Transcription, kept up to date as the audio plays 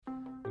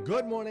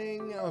Good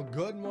morning,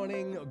 good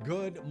morning,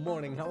 good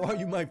morning. How are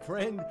you, my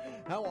friend?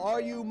 How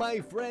are you, my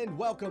friend?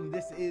 Welcome.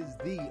 This is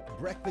the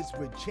Breakfast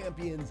with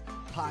Champions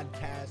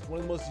podcast, one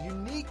of the most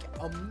unique,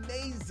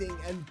 amazing,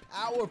 and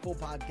powerful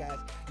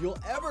podcasts you'll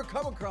ever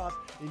come across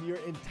in your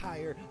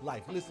entire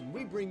life. Listen,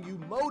 we bring you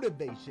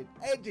motivation,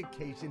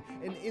 education,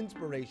 and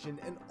inspiration,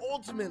 and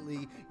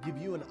ultimately give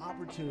you an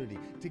opportunity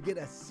to get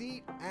a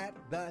seat at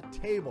the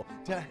table,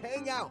 to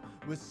hang out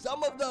with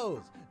some of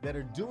those that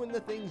are doing the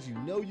things you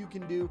know you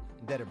can do,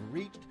 that have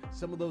reached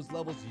some of those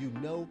levels you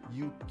know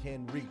you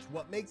can reach.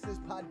 What makes this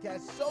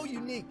podcast so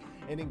unique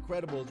and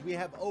incredible is we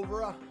have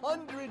over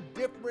 100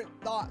 different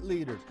thought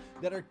leaders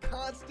that are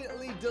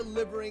constantly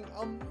delivering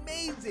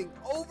amazing,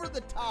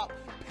 over-the-top,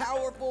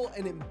 powerful,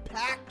 and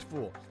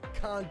impactful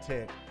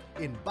content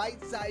in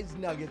bite-sized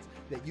nuggets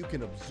that you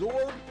can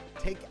absorb,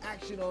 take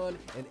action on,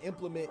 and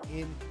implement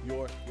in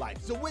your life.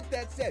 So with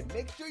that said,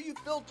 make sure you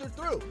filter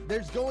through.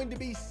 There's going to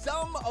be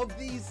some of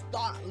these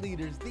thought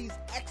leaders, these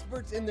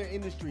experts in their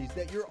industries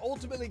that you're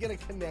ultimately going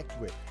to connect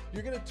with.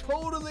 You're going to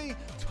totally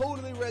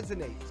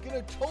resonate. It's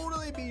going to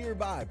totally be your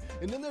vibe.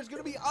 And then there's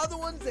going to be other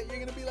ones that you're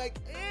going to be like,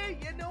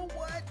 you know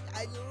what?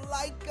 I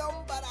like them,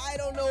 but I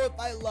don't know if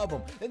I love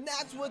them. And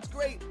that's what's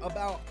great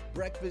about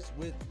Breakfast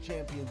with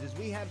Champions is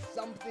we have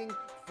something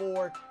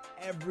for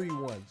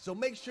everyone. So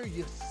make sure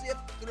you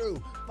sift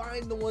through,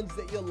 find the ones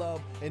that you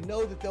love, and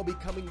know that they'll be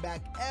coming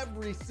back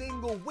every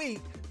single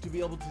week to be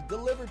able to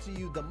deliver to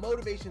you the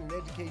motivation and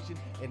education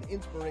and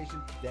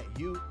inspiration that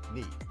you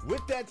need.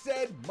 With that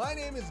said, my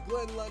name is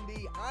Glenn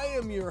Lundy. I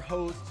am your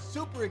host,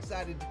 super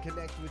excited to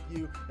connect with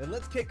you, and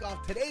let's kick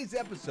off today's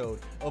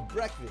episode of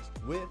Breakfast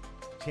with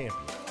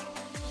Champions.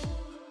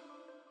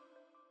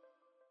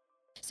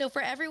 So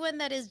for everyone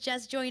that is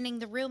just joining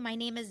the room, my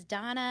name is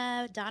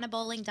Donna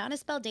Bowling, Donna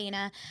spelled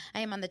Dana. I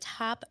am on the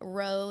top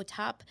row,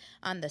 top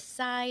on the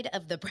side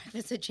of the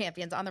Breakfast with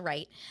Champions on the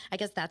right. I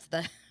guess that's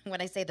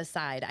when I say the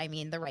side, I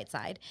mean the right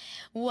side.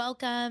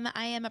 Welcome.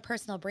 I am a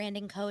personal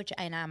branding coach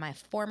and I'm a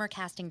former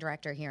casting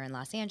director here in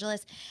Los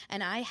Angeles.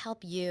 And I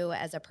help you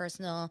as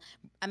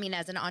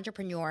an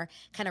entrepreneur,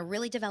 kind of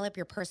really develop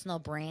your personal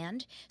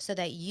brand so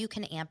that you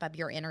can amp up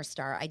your inner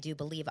star. I do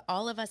believe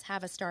all of us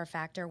have a star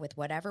factor with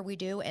whatever we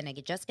do, and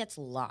it just gets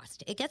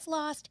lost. It gets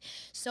lost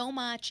so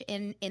much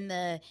in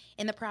the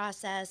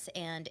process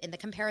and in the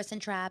comparison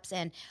traps,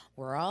 and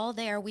we're all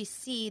there. We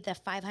see the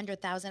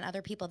 500,000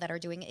 other people that are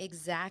doing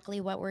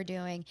exactly what we're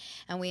doing,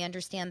 and we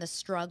understand the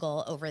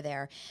struggle over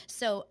there.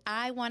 So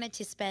I wanted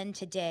to spend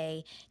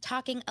today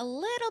talking a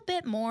little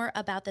bit more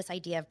about this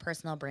idea of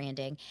personal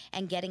branding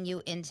and getting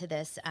you into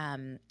this,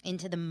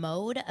 into the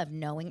mode of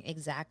knowing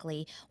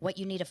exactly what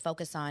you need to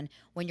focus on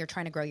when you're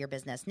trying to grow your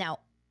business. Now,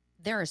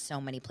 there are so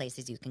many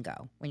places you can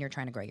go when you're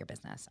trying to grow your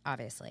business,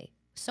 obviously.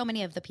 So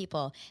many of the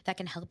people that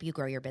can help you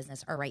grow your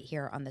business are right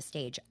here on the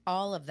stage.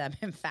 All of them,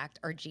 in fact,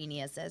 are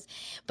geniuses.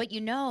 But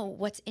you know,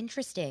 what's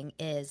interesting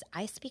is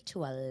I speak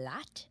to a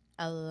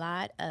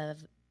lot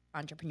of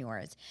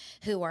entrepreneurs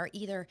who are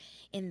either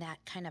in that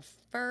kind of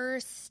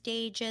first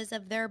stages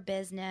of their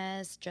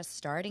business, just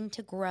starting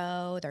to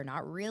grow. They're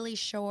not really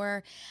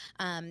sure,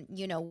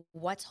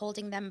 what's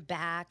holding them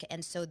back.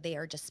 And so they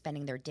are just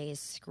spending their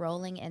days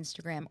scrolling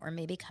Instagram or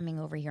maybe coming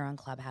over here on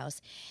Clubhouse.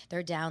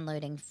 They're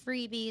downloading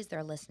freebies.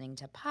 They're listening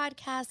to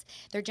podcasts.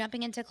 They're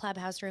jumping into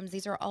Clubhouse rooms.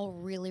 These are all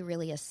really,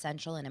 really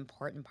essential and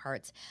important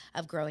parts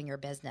of growing your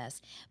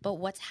business. But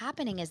what's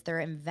happening is they're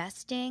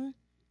investing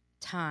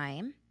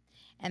time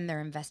and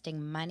they're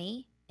investing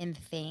money in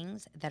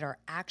things that are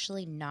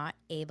actually not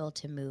able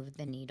to move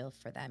the needle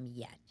for them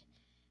yet.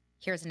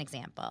 Here's an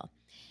example.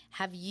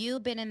 Have you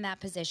been in that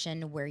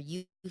position where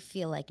you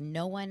feel like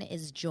no one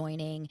is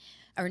joining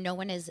or no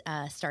one is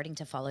starting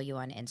to follow you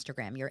on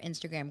Instagram? Your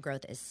Instagram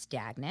growth is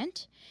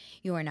stagnant.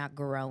 You are not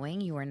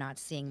growing. You are not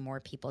seeing more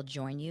people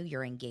join you.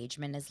 Your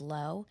engagement is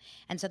low.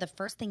 And so the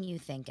first thing you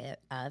think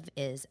of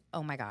is,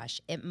 oh my gosh,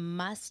 it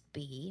must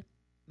be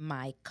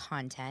my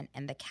content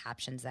and the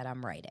captions that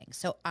I'm writing.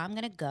 So I'm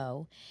going to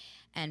go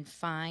and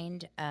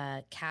find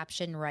a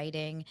caption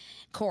writing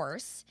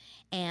course,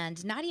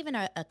 and not even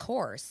a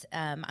course.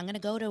 I'm going to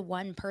go to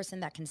one person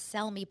that can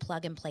sell me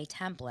plug and play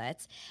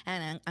templates,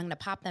 and I'm going to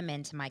pop them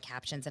into my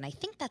captions. And I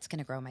think that's going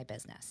to grow my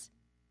business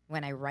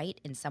when I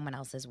write in someone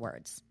else's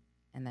words.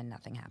 And then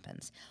nothing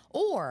happens.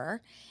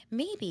 Or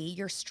maybe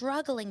you're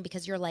struggling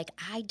because you're like,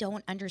 I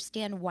don't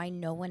understand why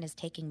no one is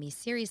taking me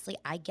seriously.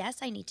 I guess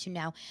I need to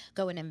now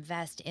go and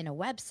invest in a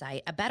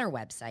website, a better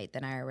website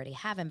than I already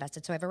have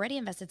invested. So I've already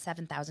invested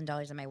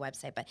 $7,000 in my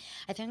website, but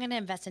I think I'm going to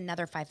invest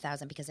another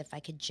 $5,000 because if I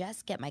could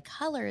just get my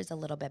colors a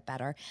little bit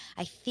better,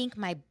 I think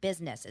my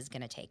business is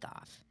going to take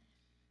off.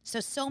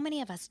 So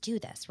many of us do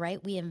this,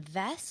 right? We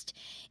invest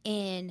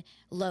in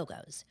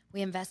logos.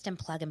 We invest in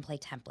plug and play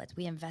templates.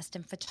 We invest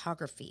in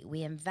photography.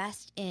 We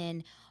invest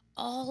in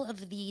all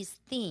of these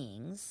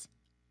things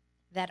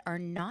that are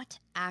not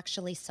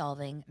actually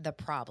solving the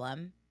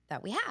problem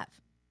that we have,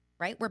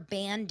 right? We're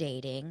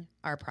band-aiding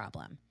our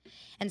problem.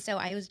 And so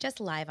I was just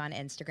live on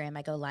Instagram.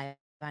 I go live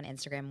on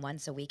Instagram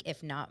once a week,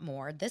 if not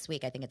more. This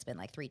week, I think it's been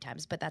like 3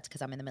 times, but that's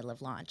because I'm in the middle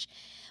of launch.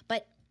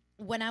 But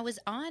when I was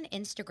on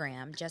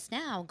Instagram just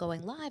now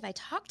going live, I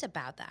talked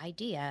about the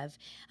idea of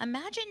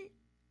imagine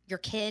your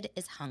kid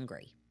is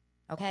hungry.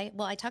 Okay.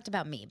 Well, I talked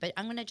about me, but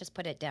I'm going to just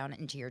put it down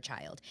into your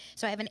child.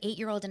 So I have an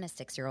 8-year-old and a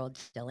 6-year-old,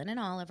 Dylan and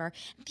Oliver.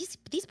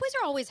 These boys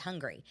are always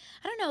hungry.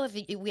 I don't know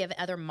if we have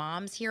other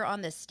moms here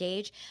on the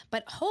stage,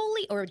 but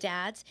or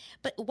dads,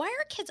 but why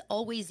are kids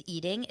always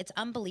eating? It's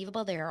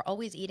unbelievable. They are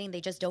always eating.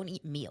 They just don't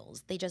eat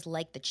meals. They just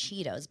like the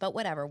Cheetos, but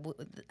whatever.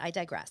 I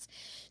digress.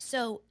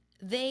 So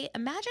they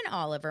imagine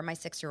Oliver, my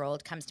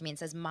 6-year-old, comes to me and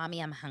says,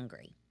 "Mommy, I'm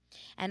hungry."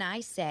 And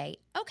I say,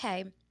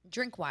 "Okay,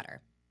 drink water."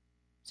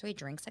 So he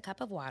drinks a cup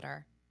of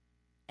water.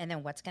 And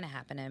then what's going to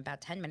happen? In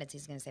about 10 minutes,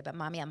 he's going to say, "But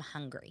Mommy, I'm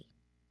hungry."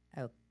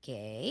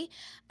 Okay.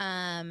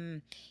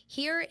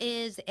 Here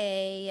is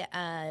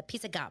a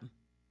piece of gum.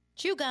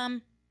 Chew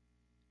gum.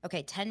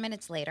 Okay, 10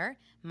 minutes later,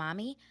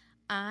 "Mommy,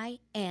 I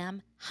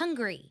am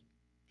hungry."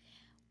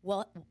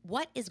 Well,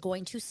 what is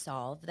going to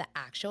solve the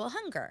actual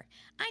hunger?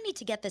 I need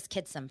to get this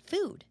kid some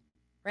food.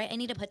 Right? I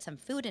need to put some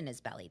food in his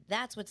belly.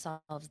 That's what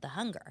solves the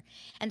hunger.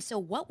 And so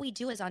what we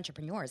do as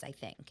entrepreneurs, I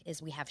think, is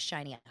we have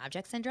shiny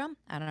object syndrome.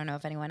 I don't know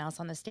if anyone else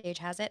on the stage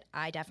has it.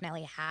 I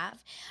definitely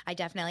have. I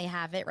definitely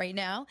have it right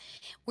now,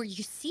 where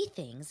you see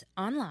things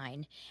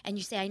online and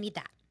you say, "I need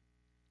that.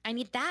 I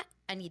need that.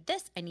 I need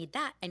this. I need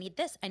that. I need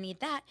this. I need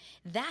that."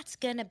 That's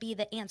going to be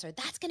the answer.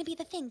 That's going to be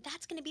the thing.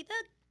 That's going to be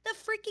the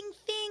freaking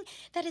thing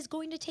that is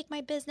going to take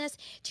my business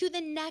to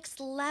the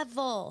next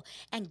level.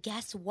 And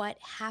guess what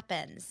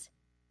happens?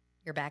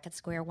 You're back at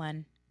square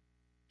one.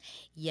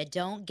 You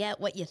don't get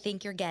what you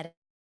think you're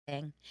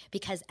getting,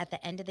 because at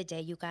the end of the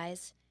day, you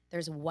guys,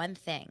 there's one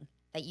thing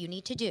that you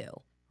need to do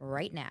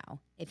right now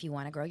if you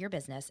want to grow your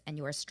business and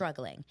you are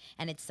struggling.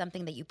 And it's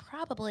something that you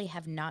probably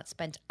have not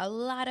spent a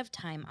lot of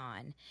time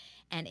on.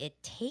 And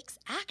it takes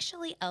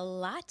actually a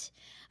lot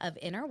of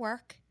inner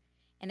work.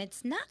 And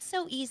it's not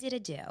so easy to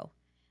do.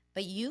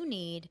 But you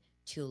need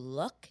to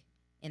look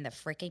in the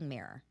freaking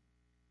mirror.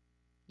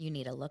 You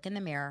need to look in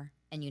the mirror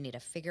and you need to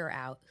figure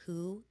out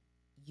who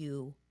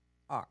you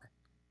are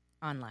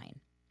online.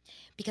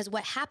 Because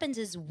what happens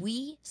is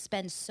we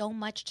spend so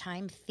much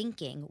time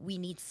thinking we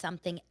need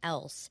something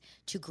else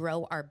to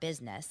grow our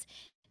business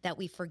that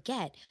we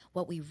forget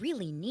what we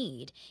really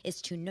need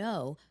is to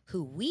know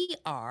who we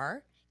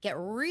are, get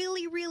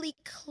really, really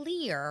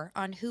clear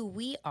on who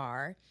we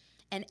are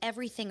and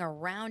everything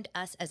around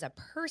us as a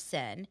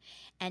person,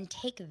 and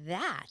take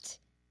that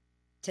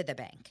to the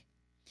bank.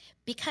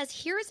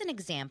 Because here's an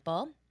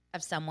example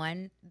of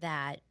someone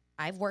that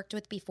I've worked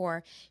with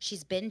before.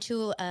 She's been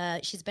on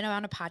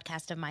a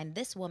podcast of mine.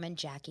 This woman,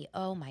 Jackie.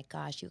 Oh my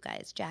gosh, you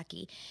guys,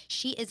 Jackie.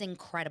 She is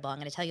incredible. I'm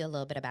going to tell you a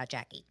little bit about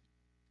Jackie.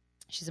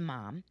 She's a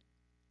mom.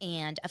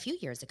 And a few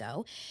years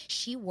ago,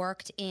 she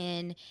worked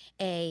in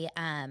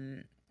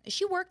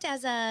she worked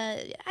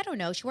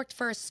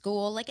for a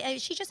school. Like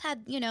she just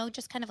had,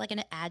 just kind of like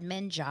an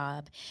admin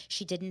job.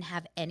 She didn't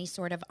have any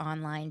sort of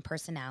online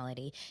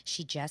personality.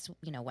 She just,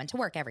 went to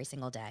work every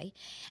single day.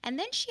 And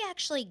then she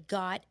actually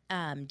got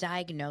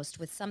diagnosed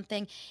with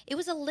something. It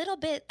was a little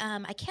bit,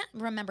 I can't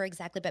remember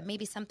exactly, but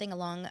maybe something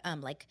along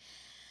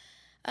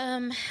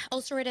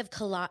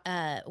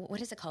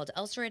what is it called?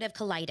 Ulcerative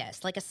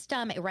colitis, like a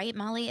stomach, right,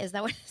 Molly? Is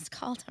that what it's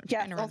called? I'm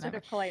trying to remember.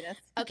 Ulcerative colitis.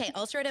 Okay,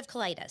 ulcerative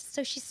colitis.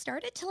 So she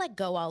started to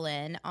go all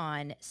in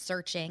on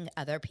searching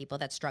other people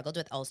that struggled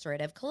with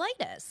ulcerative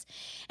colitis.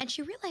 And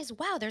she realized,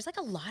 wow, there's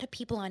a lot of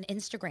people on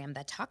Instagram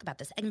that talk about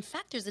this. In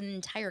fact, there's an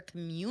entire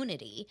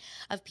community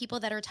of people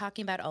that are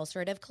talking about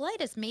ulcerative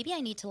colitis. Maybe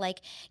I need to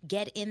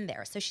get in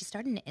there. So she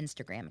started an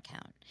Instagram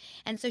account.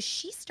 And so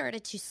she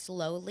started to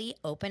slowly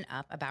open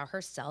up about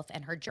herself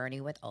and her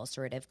journey with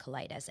ulcerative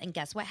colitis. And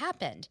guess what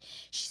happened?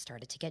 She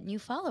started to get new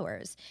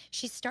followers.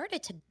 She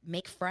started to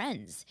make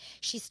friends.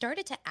 She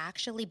started to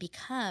actually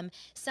become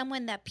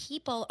someone that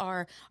people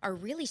are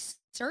really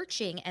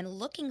searching and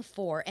looking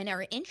for and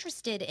are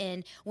interested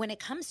in when it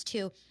comes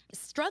to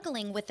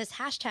struggling with this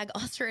hashtag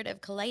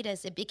ulcerative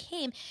colitis.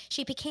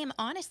 She became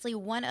honestly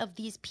one of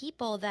these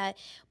people that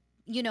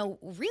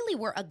really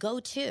were a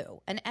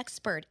go-to, an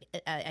expert,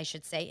 I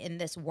should say, in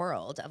this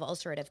world of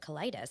ulcerative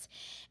colitis.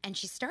 And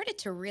she started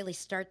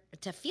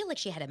to feel like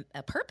she had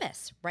a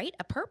purpose, right?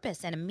 A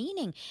purpose and a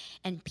meaning,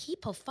 and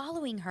people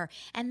following her.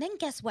 And then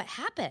guess what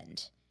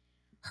happened?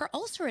 Her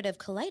ulcerative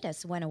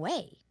colitis went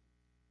away.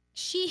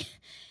 She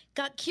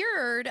got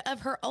cured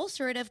of her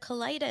ulcerative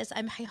colitis.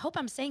 I hope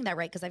I'm saying that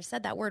right, because I've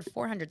said that word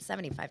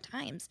 475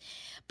 times.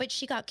 But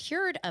she got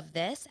cured of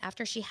this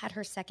after she had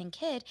her second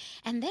kid.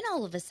 And then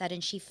all of a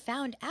sudden she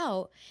found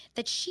out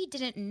that she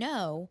didn't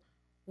know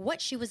what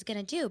she was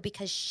going to do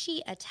because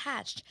she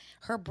attached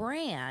her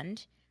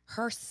brand,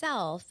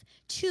 herself,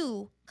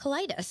 to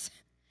colitis.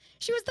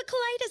 She was the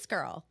colitis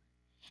girl.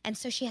 And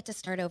so she had to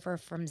start over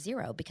from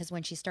zero, because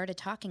when she started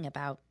talking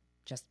about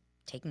just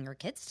taking her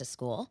kids to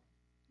school,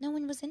 no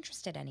one was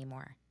interested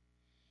anymore.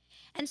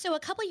 And so a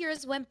couple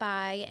years went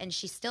by and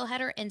she still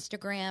had her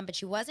Instagram, but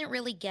she wasn't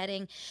really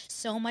getting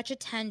so much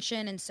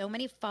attention and so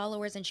many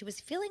followers. And she was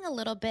feeling a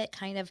little bit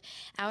kind of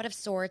out of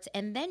sorts.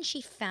 And then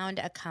she found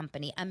a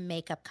company, a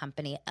makeup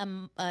company,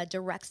 a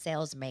direct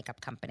sales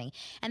makeup company.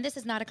 And this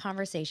is not a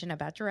conversation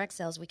about direct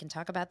sales. We can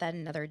talk about that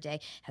another day.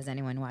 Has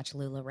anyone watched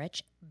Lula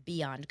Rich?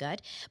 Beyond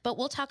good. But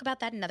we'll talk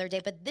about that another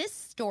day. But this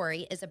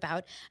story is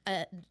about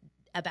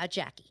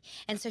Jackie.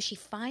 And so she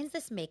finds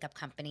this makeup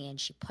company and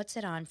she puts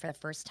it on for the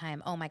first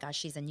time. Oh my gosh,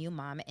 she's a new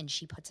mom and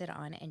she puts it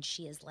on and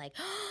she is like,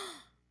 oh,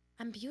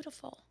 I'm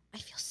beautiful. I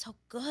feel so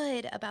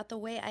good about the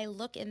way I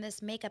look in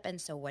this makeup.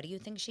 And so what do you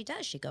think she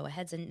does? She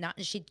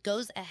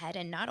goes ahead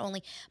and not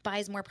only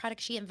buys more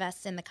products, she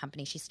invests in the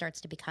company. She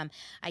starts to become,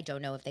 I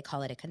don't know if they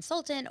call it a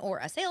consultant or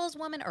a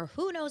saleswoman or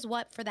who knows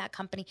what for that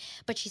company,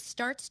 but she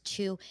starts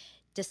to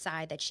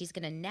decide that she's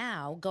going to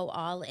now go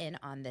all in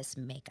on this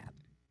makeup.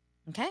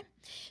 Okay,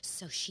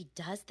 so she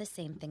does the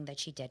same thing that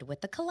she did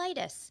with the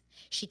colitis.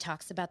 She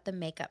talks about the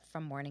makeup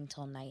from morning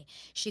till night.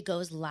 She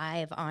goes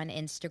live on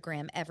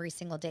Instagram every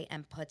single day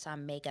and puts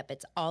on makeup.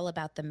 It's all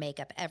about the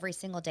makeup every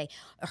single day.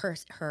 Her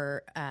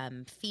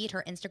feed,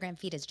 her Instagram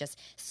feed is just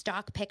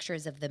stock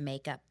pictures of the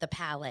makeup, the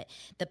palette,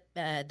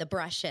 the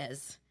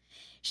brushes.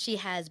 She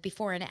has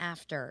before and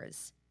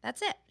afters.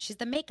 That's it. She's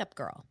the makeup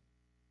girl.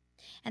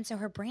 And so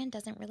her brand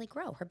doesn't really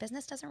grow. Her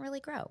business doesn't really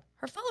grow.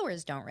 Her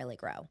followers don't really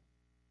grow.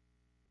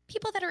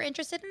 People that are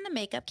interested in the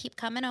makeup keep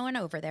coming on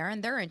over there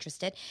and they're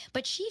interested,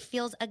 but she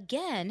feels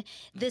again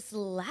this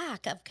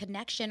lack of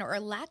connection or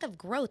lack of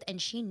growth.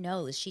 And she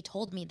knows, she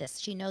told me this,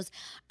 she knows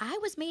I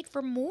was made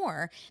for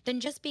more than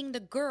just being the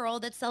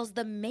girl that sells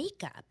the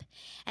makeup.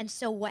 And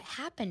so what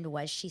happened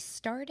was she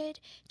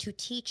started to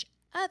teach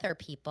other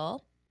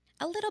people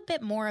a little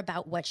bit more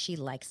about what she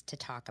likes to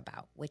talk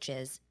about, which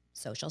is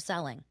social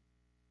selling.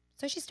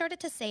 So she started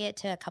to say it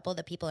to a couple of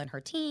the people in her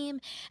team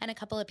and a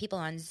couple of people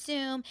on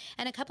Zoom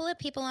and a couple of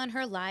people on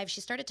her live.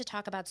 She started to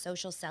talk about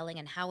social selling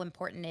and how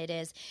important it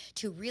is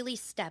to really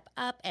step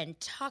up and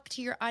talk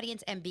to your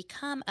audience and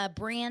become a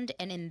brand.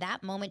 And in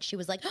that moment, she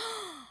was like,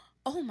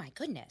 oh my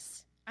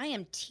goodness, I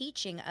am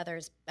teaching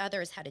others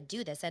how to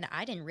do this. And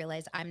I didn't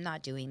realize I'm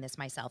not doing this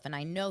myself. And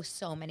I know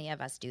so many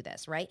of us do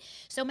this, right?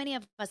 So many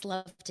of us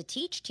love to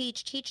teach,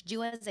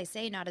 do as I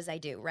say, not as I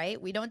do, right?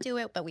 We don't do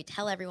it, but we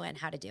tell everyone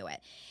how to do it.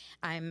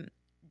 I'm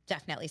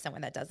definitely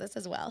someone that does this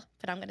as well,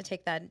 but I'm going to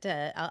take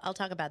that I'll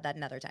talk about that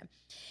another time.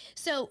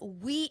 So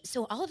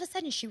all of a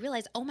sudden she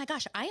realized, oh my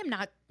gosh, I am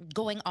not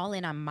going all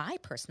in on my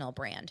personal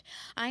brand.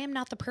 I am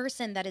not the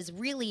person that is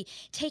really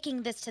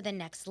taking this to the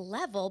next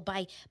level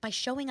by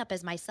showing up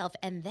as myself.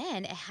 And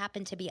then it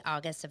happened to be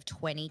August of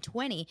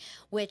 2020,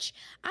 which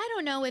I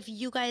don't know if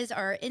you guys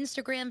are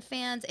Instagram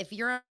fans, if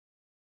you're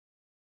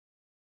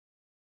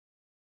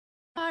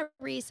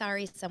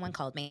sorry, someone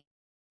called me.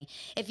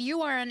 If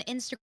you are on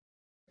Instagram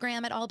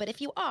at all, but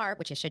if you are,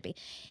 which you should be,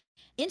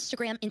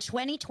 Instagram in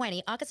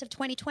 2020, August of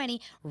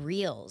 2020,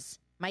 Reels.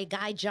 My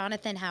guy,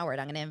 Jonathan Howard,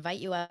 I'm going to invite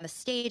you on the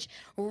stage.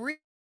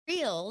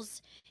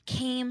 Reels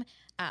came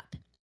up.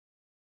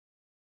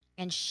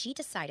 And she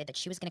decided that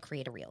she was going to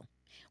create a reel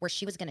where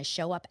she was going to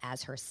show up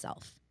as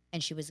herself.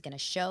 And she was going to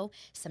show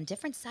some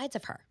different sides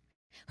of her.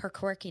 Her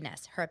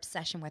quirkiness, her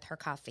obsession with her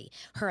coffee,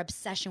 her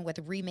obsession with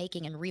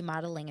remaking and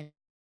remodeling and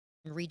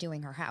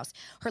redoing her house,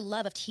 her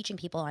love of teaching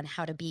people on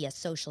how to be a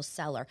social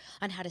seller,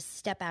 on how to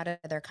step out of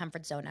their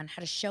comfort zone, on how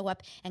to show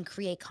up and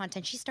create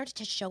content. She started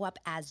to show up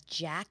as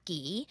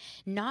Jackie,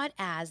 not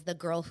as the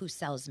girl who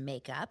sells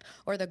makeup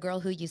or the girl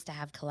who used to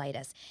have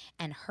colitis.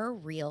 And her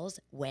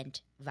reels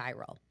went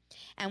viral.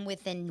 And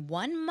within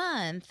 1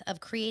 month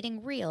of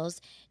creating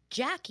reels,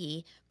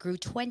 Jackie grew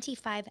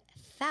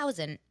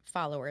 25,000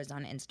 followers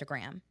on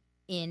Instagram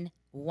in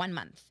 1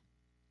 month.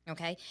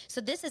 Okay,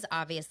 so this is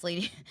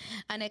obviously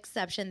an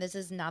exception. This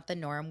is not the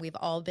norm. We've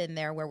all been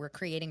there where we're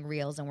creating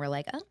reels and we're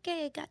like,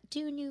 okay, got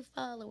 2 new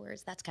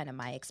followers. That's kind of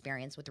my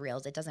experience with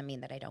reels. It doesn't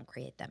mean that I don't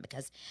create them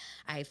because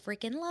I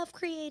freaking love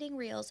creating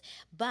reels.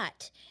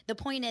 But the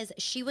point is,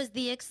 she was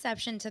the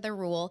exception to the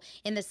rule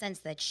in the sense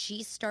that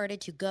she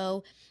started to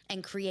go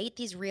and create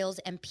these reels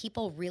and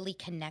people really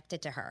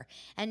connected to her.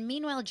 And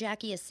meanwhile,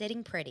 Jackie is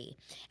sitting pretty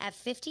at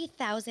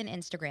 50,000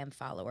 Instagram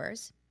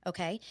followers.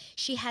 Okay.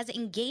 She has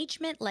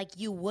engagement like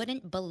you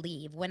wouldn't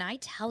believe when I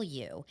tell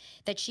you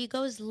that she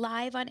goes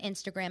live on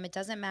Instagram. It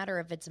doesn't matter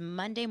if it's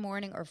Monday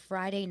morning or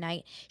Friday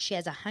night. She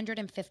has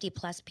 150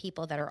 plus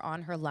people that are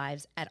on her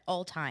lives at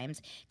all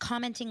times,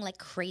 commenting like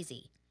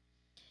crazy.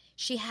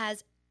 She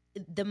has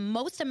the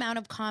most amount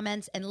of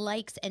comments and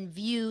likes and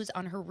views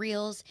on her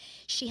reels.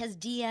 She has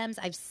DMs.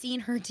 I've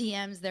seen her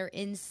DMs. They're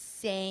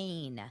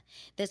insane.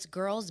 This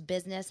girl's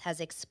business has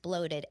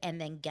exploded.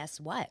 And then guess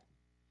what?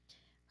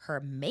 Her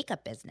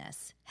makeup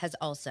business has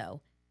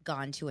also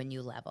gone to a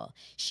new level.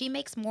 She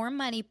makes more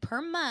money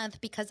per month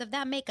because of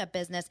that makeup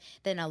business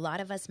than a lot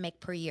of us make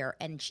per year.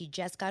 And she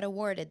just got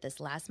awarded this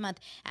last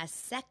month as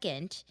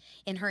second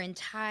in her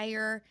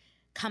entire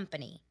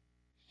company.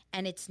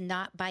 And it's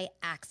not by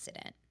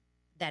accident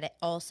that it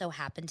also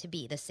happened to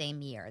be the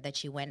same year that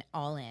she went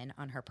all in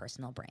on her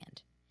personal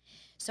brand.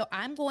 So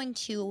I'm going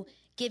to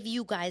give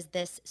you guys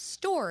this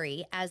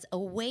story as a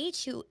way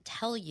to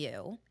tell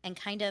you and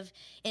kind of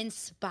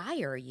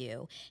inspire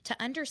you to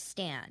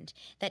understand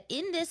that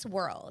in this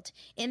world,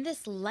 in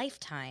this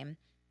lifetime,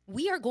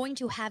 we are going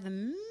to have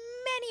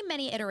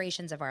many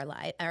iterations of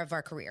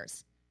our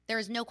careers. There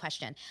is no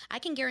question. I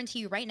can guarantee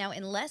you right now,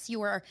 unless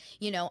you are,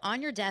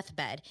 on your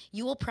deathbed,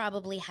 you will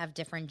probably have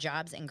different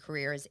jobs and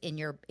careers in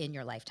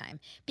your lifetime,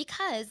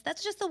 because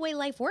that's just the way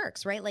life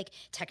works, right? Like,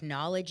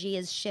 technology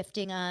is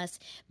shifting us.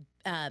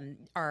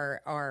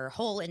 Our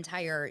whole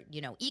entire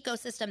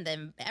ecosystem,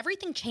 then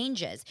everything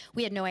changes.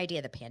 We had no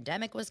idea the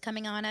pandemic was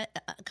coming on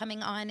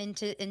in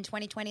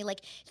 2020.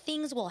 Like,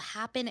 things will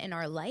happen in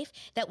our life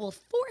that will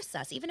force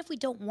us, even if we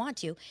don't want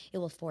to, it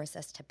will force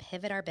us to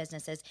pivot our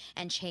businesses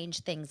and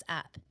change things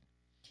up.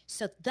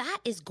 So that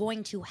is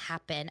going to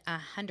happen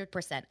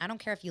 100%. I don't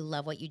care if you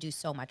love what you do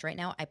so much right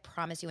now. I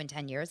promise you, in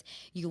 10 years,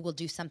 you will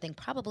do something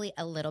probably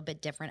a little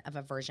bit different of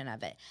a version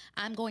of it.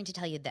 I'm going to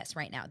tell you this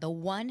right now. The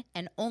one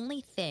and only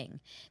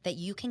thing that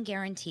you can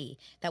guarantee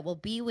that will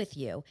be with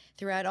you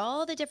throughout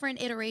all the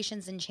different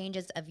iterations and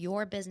changes of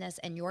your business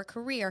and your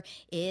career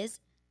is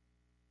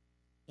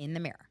in the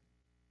mirror.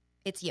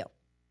 It's you.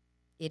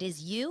 It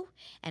is you.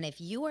 And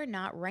if you are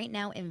not right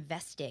now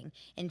investing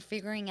in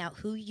figuring out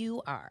who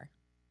you are,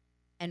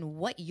 and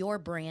what your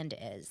brand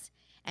is,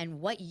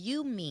 and what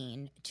you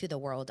mean to the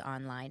world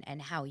online,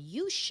 and how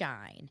you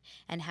shine,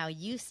 and how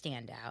you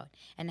stand out,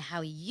 and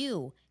how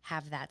you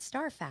have that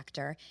star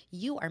factor,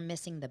 you are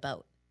missing the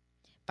boat.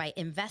 By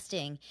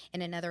investing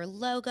in another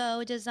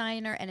logo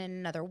designer and in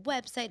another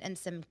website and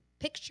some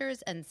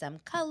pictures and some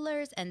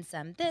colors and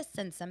some this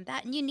and some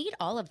that, and you need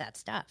all of that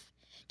stuff.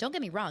 Don't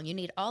get me wrong, you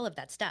need all of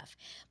that stuff,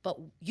 but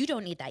you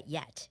don't need that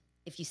yet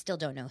if you still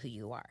don't know who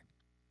you are.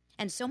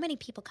 And so many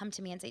people come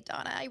to me and say,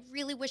 Donna, I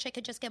really wish I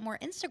could just get more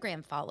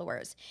Instagram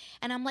followers.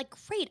 And I'm like,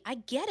 great, I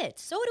get it.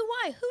 So do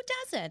I. Who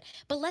doesn't?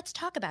 But let's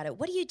talk about it.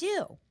 What do you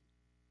do?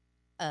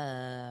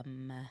 I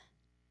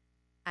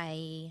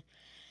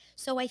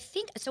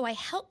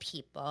help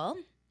people.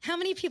 How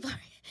many people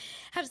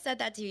have said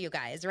that to you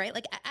guys, right?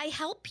 Like, I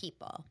help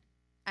people.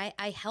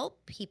 I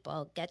help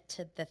people get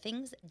to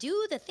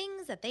do the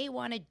things that they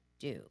want to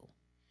do.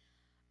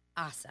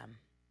 Awesome.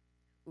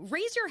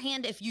 Raise your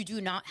hand if you do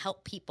not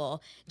help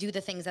people do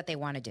the things that they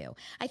want to do.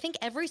 I think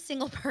every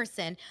single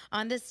person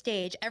on this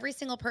stage, every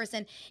single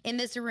person in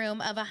this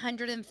room of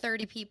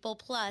 130 people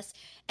plus,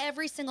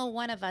 every single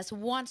one of us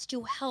wants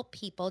to help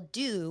people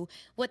do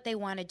what they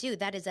want to do.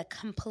 That is a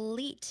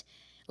complete,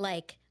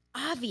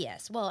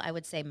 obvious. Well, I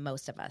would say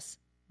most of us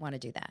want to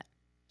do that.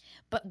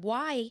 But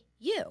why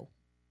you,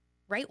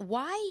 right?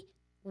 Why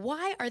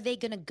are they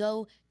going to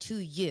go to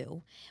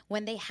you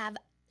when they have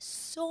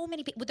so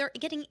many people? They're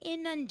getting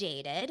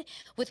inundated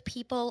with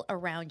people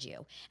around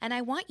you. And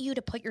I want you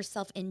to put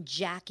yourself in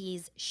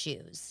Jackie's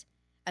shoes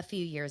a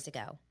few years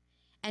ago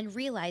and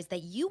realize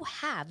that you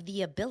have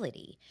the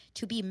ability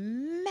to be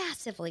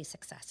massively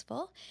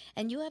successful,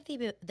 and you have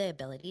the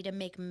ability to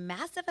make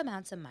massive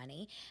amounts of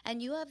money,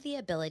 and you have the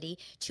ability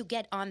to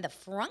get on the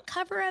front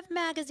cover of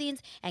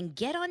magazines and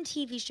get on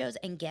TV shows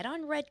and get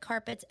on red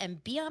carpets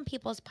and be on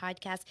people's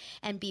podcasts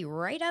and be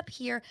right up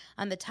here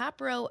on the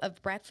top row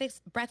of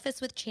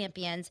Breakfast with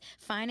Champions,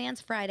 Finance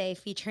Friday,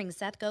 featuring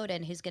Seth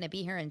Godin, who's going to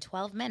be here in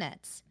 12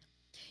 minutes.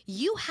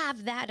 You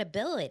have that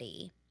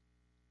ability,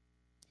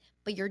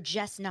 but you're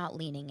just not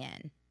leaning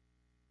in.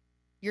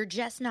 You're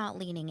just not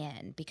leaning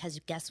in because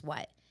guess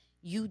what?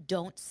 You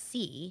don't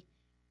see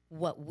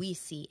what we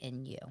see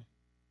in you.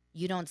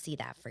 You don't see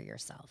that for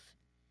yourself.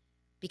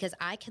 Because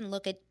I can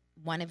look at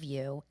one of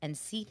you and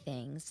see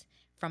things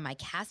from my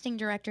casting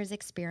director's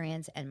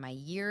experience and my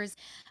years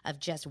of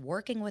just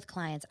working with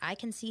clients. I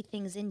can see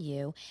things in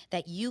you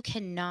that you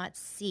cannot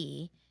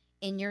see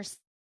in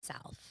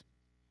yourself.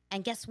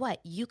 And guess what?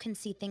 You can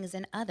see things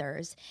in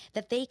others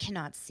that they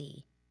cannot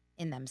see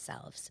in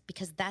themselves,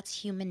 because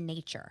that's human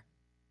nature.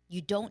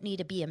 You don't need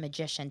to be a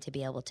magician to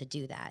be able to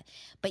do that,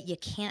 but you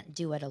can't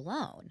do it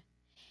alone.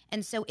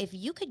 And so if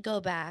you could go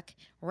back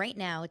right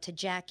now to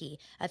Jackie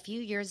a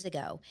few years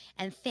ago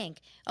and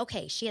think,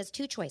 okay, she has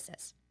two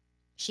choices.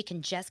 She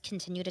can just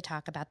continue to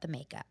talk about the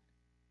makeup,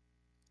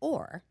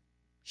 or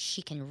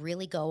she can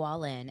really go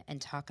all in and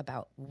talk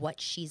about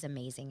what she's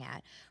amazing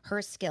at,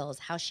 her skills,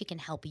 how she can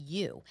help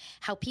you,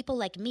 how people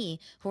like me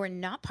who are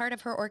not part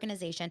of her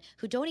organization,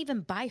 who don't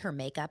even buy her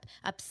makeup,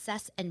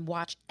 obsess and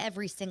watch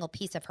every single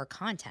piece of her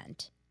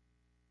content.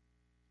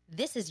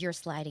 This is your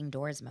sliding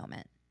doors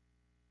moment,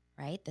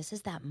 right? This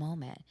is that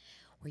moment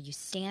where you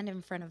stand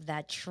in front of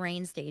that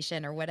train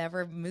station or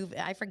whatever movie.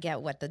 I forget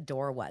what the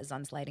door was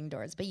on Sliding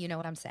Doors, but you know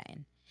what I'm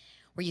saying.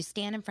 Where you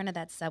stand in front of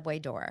that subway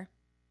door.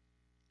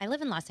 I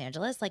live in Los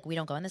Angeles. We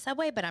don't go in the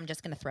subway, but I'm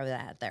just going to throw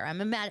that out there.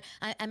 I'm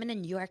in a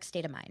New York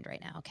state of mind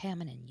right now, okay?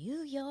 I'm in a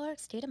New York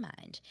state of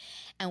mind.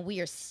 And we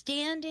are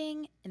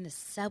standing in the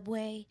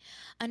subway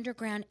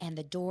underground, and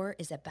the door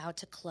is about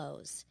to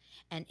close.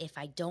 And if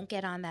I don't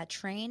get on that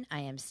train, I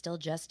am still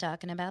just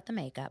talking about the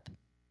makeup.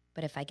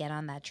 But if I get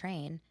on that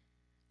train,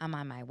 I'm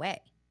on my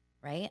way.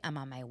 right? I'm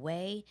on my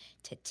way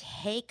to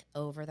take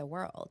over the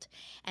world.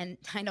 And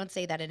I don't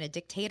say that in a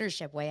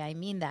dictatorship way. I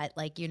mean that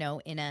like, in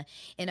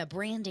a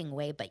branding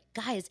way. But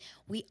guys,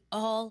 we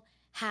all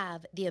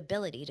have the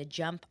ability to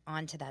jump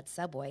onto that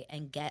subway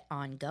and get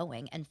on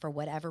going. And for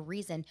whatever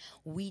reason,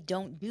 we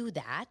don't do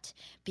that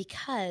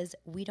because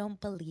we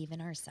don't believe in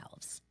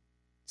ourselves.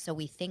 So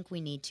we think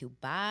we need to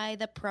buy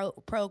the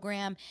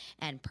program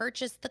and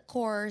purchase the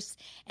course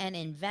and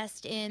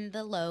invest in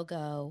the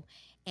logo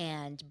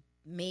and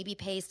maybe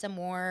pay some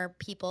more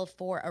people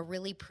for a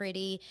really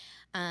pretty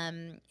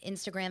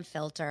Instagram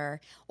filter,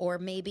 or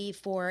maybe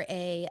for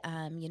a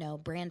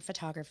brand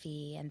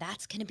photography, and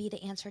that's going to be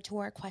the answer to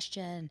our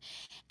question.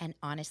 And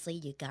honestly,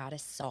 you got to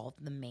solve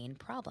the main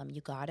problem.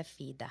 You got to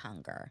feed the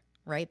hunger.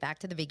 Right back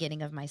to the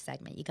beginning of my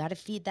segment. You got to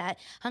feed that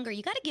hunger.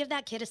 You got to give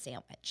that kid a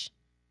sandwich.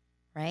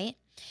 Right?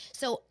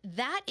 So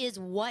that is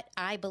what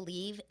I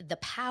believe the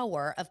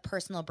power of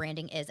personal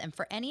branding is. And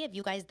for any of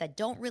you guys that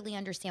don't really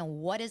understand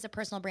what is a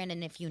personal brand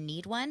and if you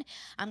need one,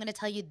 I'm going to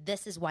tell you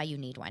this is why you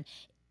need one.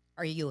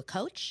 Are you a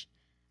coach?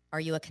 Are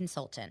you a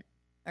consultant?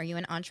 Are you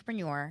an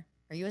entrepreneur?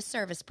 Are you a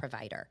service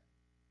provider?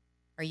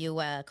 Are you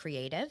a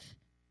creative?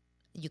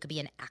 You could be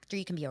an actor.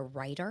 You can be a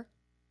writer.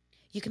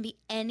 You can be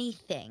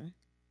anything.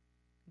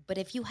 But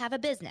if you have a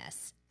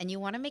business and you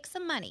want to make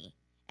some money,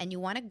 and you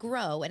want to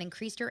grow and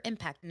increase your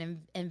impact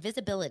and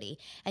visibility,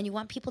 and you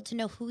want people to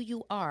know who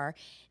you are,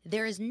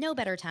 there is no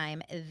better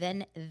time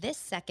than this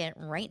second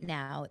right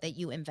now that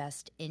you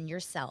invest in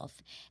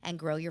yourself and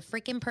grow your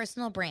freaking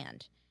personal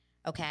brand.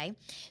 Okay,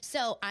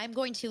 so I'm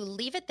going to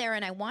leave it there,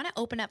 and I want to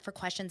open up for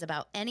questions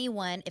about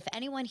anyone. If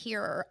anyone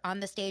here or on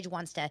the stage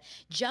wants to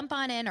jump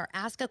on in or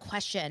ask a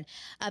question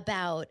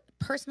about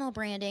personal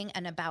branding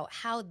and about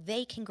how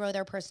they can grow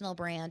their personal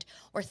brand,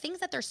 or things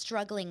that they're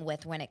struggling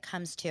with when it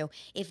comes to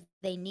if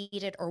they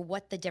need it or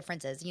what the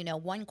difference is.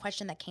 One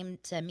question that came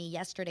to me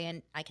yesterday,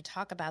 and I could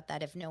talk about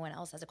that if no one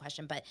else has a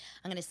question, but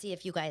I'm going to see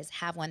if you guys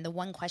have one. The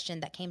one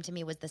question that came to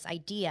me was this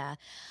idea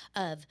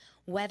of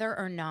whether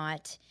or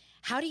not,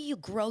 how do you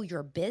grow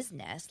your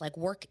business, like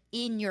work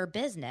in your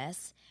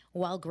business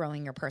while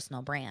growing your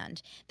personal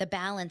brand? The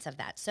balance of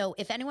that. So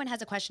if anyone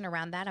has a question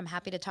around that, I'm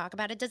happy to talk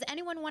about it. Does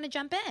anyone want to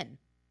jump in?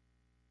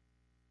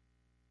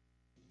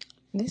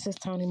 This is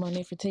Tony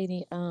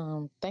Monifertiti.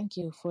 Thank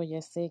you for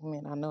your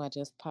segment. I know I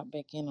just popped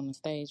back in on the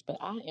stage, but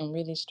I am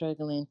really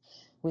struggling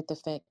with the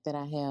fact that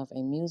I have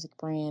a music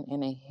brand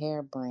and a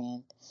hair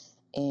brand,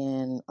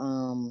 and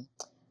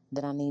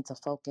that I need to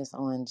focus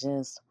on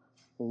just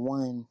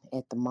one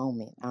at the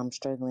moment. I'm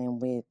struggling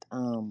with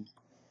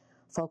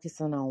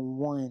focusing on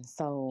one.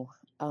 So,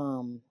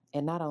 and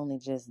not only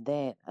just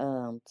that,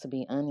 to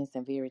be honest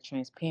and very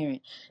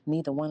transparent,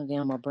 neither one of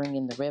them are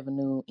bringing the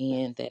revenue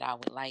in that I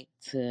would like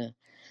to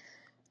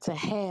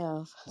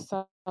have.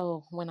 So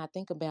when I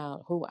think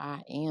about who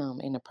I am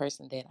and the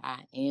person that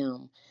I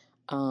am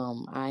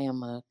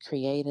a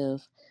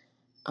creative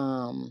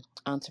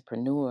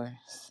entrepreneur,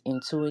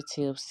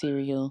 intuitive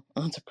serial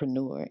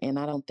entrepreneur. And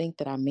I don't think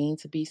that I mean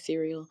to be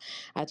serial.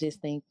 I just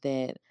think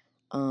that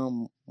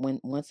when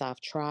once I've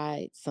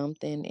tried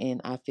something and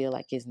I feel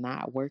like it's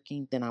not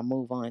working, then I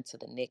move on to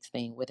the next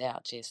thing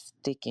without just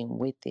sticking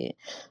with it.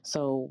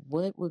 So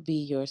what would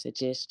be your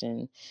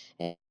suggestion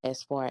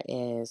as far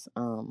as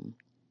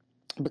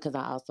because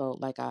I also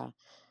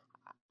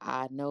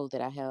I know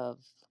that I have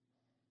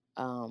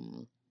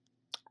um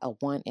a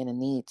want and a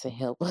need to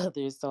help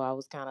others. So I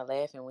was kind of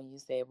laughing when you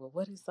said, "Well,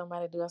 what does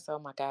somebody do?" I said, "Oh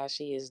my gosh,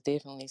 she is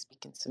definitely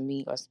speaking to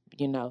me," or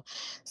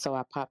So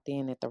I popped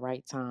in at the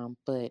right time.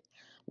 But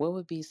what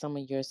would be some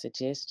of your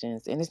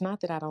suggestions? And it's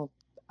not that I don't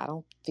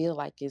feel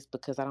like it's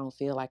because I don't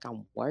feel like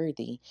I'm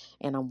worthy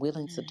and I'm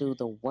willing to do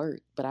the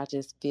work, but I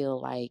just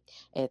feel like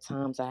at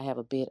times I have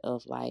a bit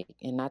of like,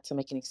 and not to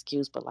make an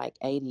excuse, but like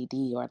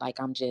ADD, or like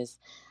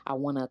I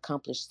want to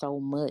accomplish so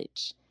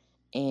much.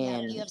 Yeah,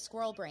 And you have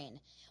squirrel brain.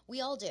 We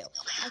all do.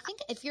 I think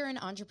if you're an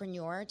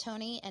entrepreneur,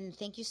 Tony, and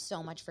thank you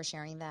so much for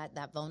sharing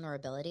that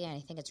vulnerability. And I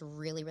think it's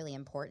really, really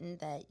important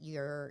that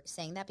you're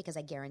saying that, because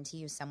I guarantee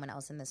you someone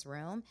else in this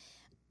room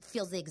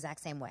feels the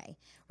exact same way,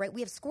 right? We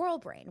have squirrel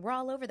brain. We're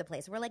all over the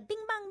place. We're like bing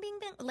bong, bing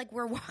bing. Like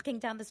we're walking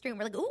down the street. And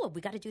we're like, oh,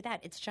 we got to do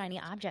that. It's shiny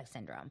object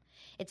syndrome.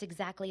 It's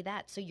exactly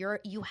that. So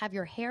you have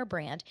your hair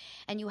brand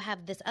and you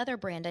have this other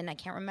brand, and I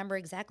can't remember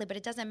exactly, but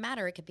it doesn't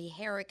matter. It could be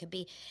hair, it could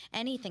be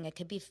anything, it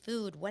could be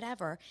food,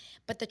 whatever.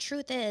 But the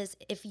truth is,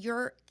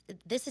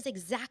 this is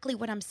exactly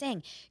what I'm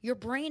saying. Your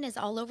brain is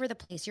all over the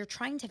place. You're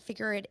trying to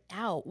figure it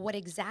out, what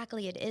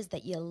exactly it is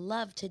that you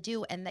love to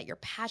do and that you're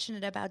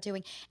passionate about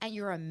doing and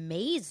you're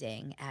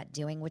amazing at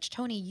doing, which,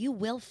 Tony, you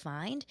will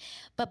find.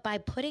 But by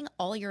putting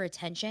all your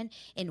attention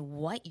in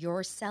what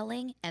you're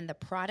selling and the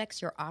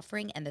products you're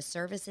offering and the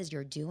services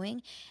you're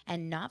doing,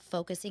 and not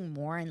focusing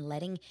more on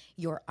letting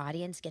your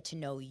audience get to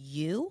know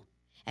you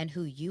and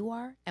who you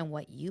are and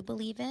what you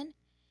believe in,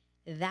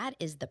 that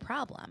is the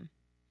problem.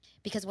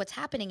 Because what's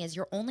happening is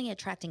you're only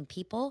attracting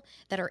people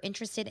that are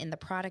interested in the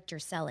product you're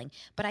selling.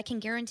 But I can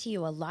guarantee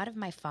you a lot of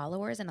my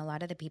followers and a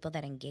lot of the people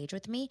that engage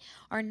with me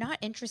are not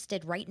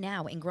interested right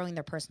now in growing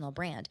their personal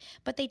brand,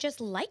 but they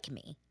just like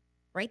me,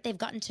 right? They've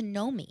gotten to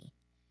know me.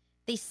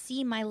 They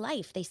see my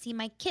life. They see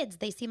my kids.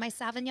 They see my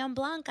Sauvignon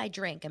Blanc I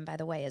drink. And by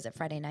the way, is it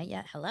Friday night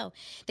yet? Hello.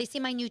 They see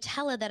my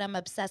Nutella that I'm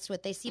obsessed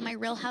with. They see my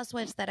Real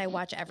Housewives that I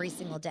watch every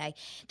single day.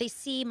 They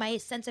see my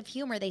sense of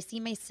humor. They see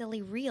my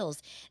silly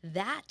reels.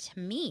 That, to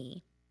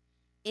me,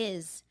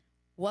 is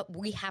what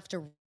we have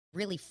to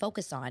really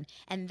focus on.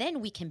 And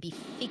then we can be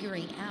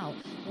figuring out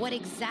what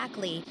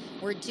exactly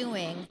we're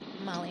doing.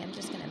 Molly, I'm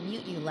just going to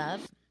mute you,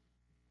 love.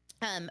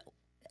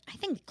 I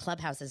think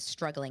Clubhouse is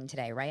struggling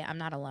today, right? I'm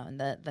not alone.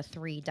 The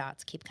three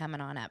dots keep coming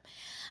on up.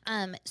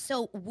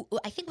 So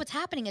I think what's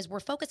happening is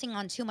we're focusing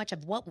on too much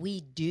of what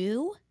we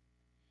do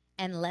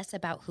and less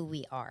about who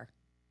we are.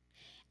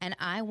 And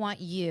I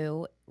want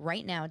you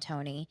right now,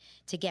 Tony,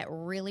 to get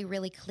really,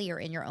 really clear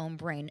in your own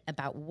brain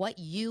about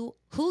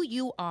who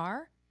you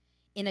are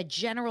in a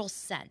general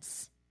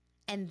sense.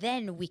 And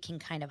then we can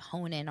kind of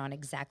hone in on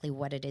exactly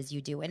what it is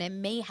you do. And it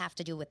may have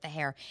to do with the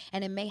hair,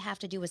 and it may have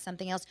to do with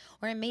something else,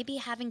 or it may be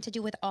having to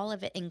do with all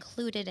of it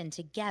included and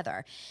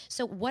together.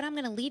 So what I'm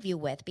going to leave you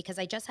with, because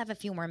I just have a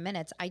few more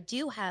minutes, I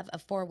do have a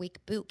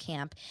 4-week boot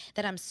camp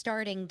that I'm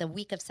starting the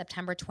week of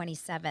September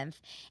 27th,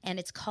 and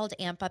it's called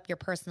Amp Up Your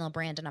Personal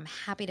Brand. And I'm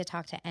happy to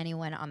talk to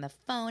anyone on the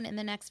phone in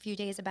the next few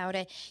days about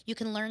it. You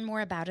can learn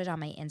more about it on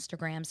my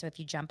Instagram. So if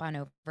you jump on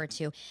over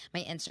to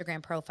my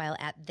Instagram profile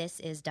at This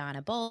Is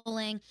Dana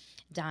Bowling.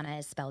 Dana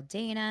is spelled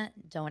Dana.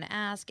 Don't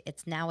ask.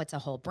 It's a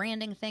whole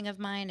branding thing of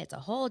mine. It's a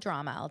whole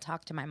drama. I'll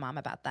talk to my mom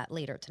about that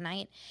later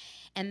tonight.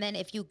 And then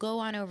if you go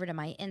on over to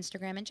my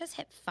Instagram and just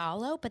hit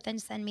follow, but then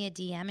send me a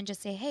DM and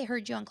just say, hey,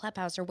 heard you on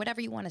Clubhouse, or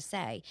whatever you want to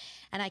say.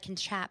 And I can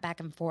chat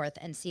back and forth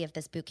and see if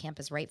this boot camp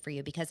is right for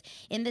you. Because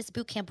in this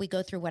boot camp, we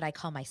go through what I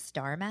call my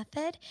STAR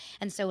method.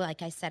 And so,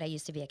 like I said, I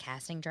used to be a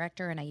casting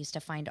director, and I used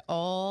to find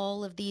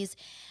all of these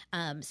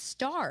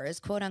stars,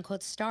 quote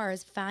unquote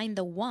stars, find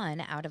the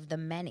one out of the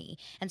many.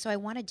 And so I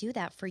want to do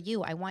that for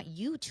you. I want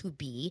you to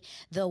be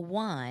the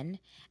one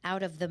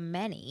out of the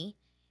many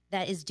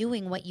that is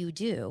doing what you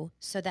do,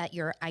 so that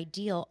your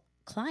ideal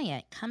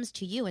client comes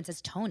to you and says,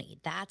 Tony,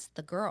 that's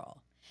the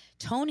girl.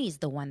 Tony's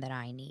the one that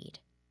I need.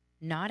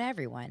 Not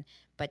everyone,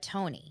 but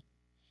Tony.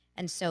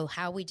 And so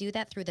how we do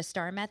that through the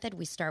STAR method,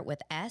 we start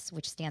with S,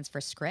 which stands for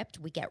script.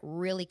 We get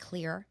really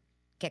clear,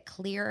 get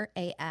clear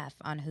AF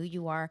on who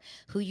you are,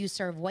 who you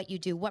serve, what you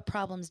do, what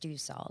problems do you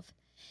solve.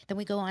 Then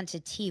we go on to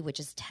T, which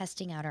is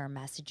testing out our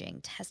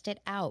messaging. Test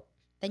it out.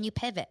 Then you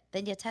pivot,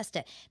 then you test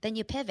it, then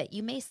you pivot.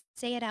 You may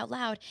say it out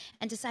loud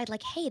and decide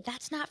like, hey,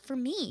 that's not for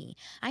me.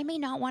 I may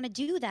not want to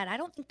do that. I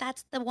don't think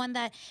that's the one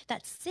that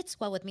sits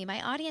well with me. My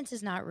audience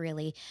is not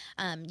really,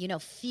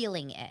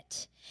 feeling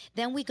it.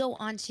 Then we go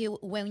on to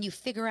when you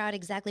figure out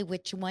exactly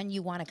which one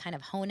you want to kind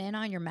of hone in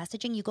on your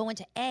messaging, you go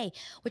into A,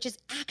 which is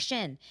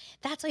action.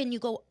 That's when you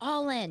go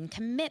all in,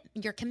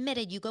 you're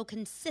committed. You go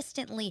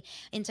consistently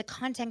into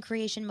content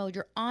creation mode.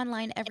 You're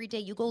online every day.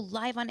 You go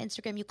live on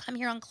Instagram. You come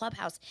here on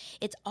Clubhouse.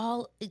 It's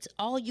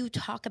all you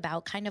talk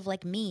about, kind of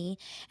like me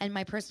and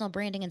my personal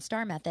branding and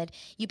STAR method.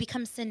 You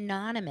become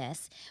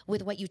synonymous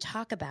with what you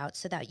talk about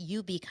so that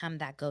you become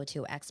that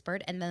go-to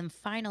expert. And then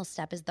final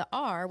step is the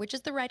R, which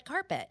is the red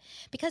carpet.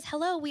 Because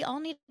hello, we all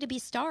need to be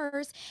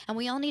stars, and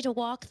we all need to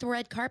walk the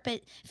red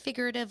carpet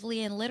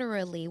figuratively and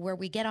literally, where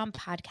we get on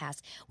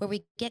podcasts, where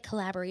we get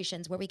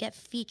collaborations, where we get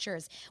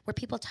features, where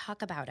people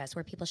talk about us,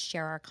 where people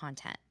share our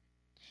content.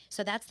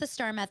 So that's the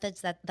STAR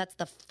methods. That's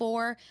the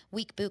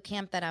 4-week boot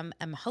camp that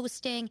I'm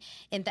hosting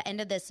in the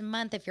end of this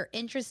month. If you're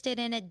interested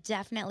in it,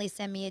 definitely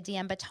send me a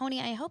DM. But Tony,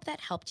 I hope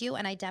that helped you,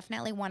 and I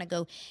definitely want to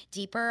go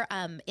deeper.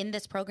 In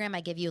this program,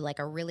 I give you like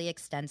a really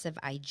extensive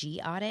IG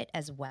audit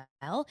as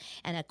well,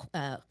 and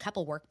a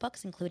couple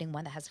workbooks, including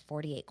one that has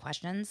 48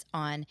 questions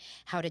on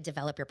how to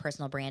develop your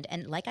personal brand.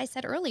 And like I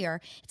said earlier,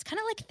 it's kind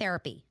of like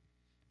therapy,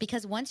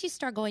 because once you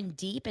start going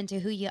deep into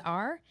who you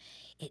are,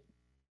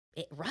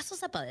 it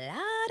rustles up a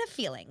lot of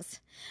feelings,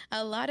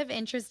 a lot of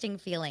interesting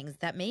feelings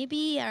that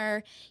maybe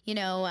are,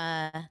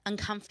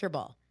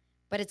 uncomfortable,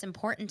 but it's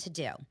important to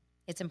do.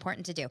 It's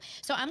important to do.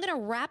 So I'm going to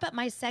wrap up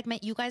my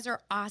segment. You guys are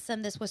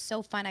awesome. This was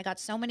so fun. I got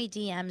so many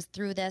DMs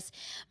through this.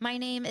 My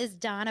name is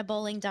Dana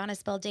Bowling. Dana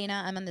spelled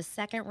Dana. I'm on the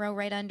second row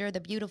right under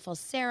the beautiful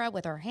Sarah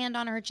with her hand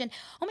on her chin.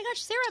 Oh my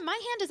gosh, Sarah, my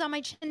hand is on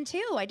my chin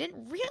too. I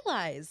didn't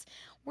realize.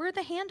 We're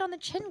the hand on the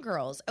chin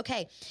girls.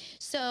 Okay,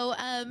 so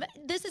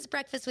this is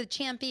Breakfast with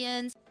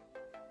Champions.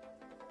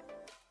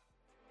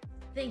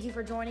 Thank you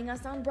for joining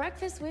us on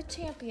Breakfast with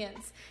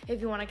Champions. If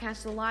you want to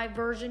catch the live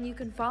version, you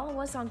can follow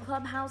us on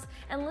Clubhouse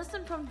and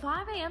listen from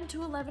 5 a.m.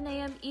 to 11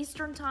 a.m.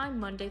 Eastern Time,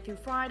 Monday through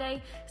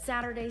Friday,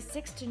 Saturdays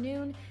 6 to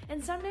noon,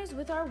 and Sundays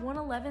with our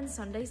 1:11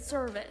 Sunday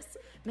service.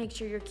 Make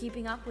sure you're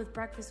keeping up with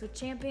Breakfast with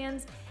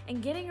Champions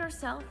and getting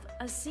yourself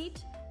a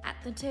seat at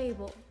the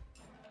table.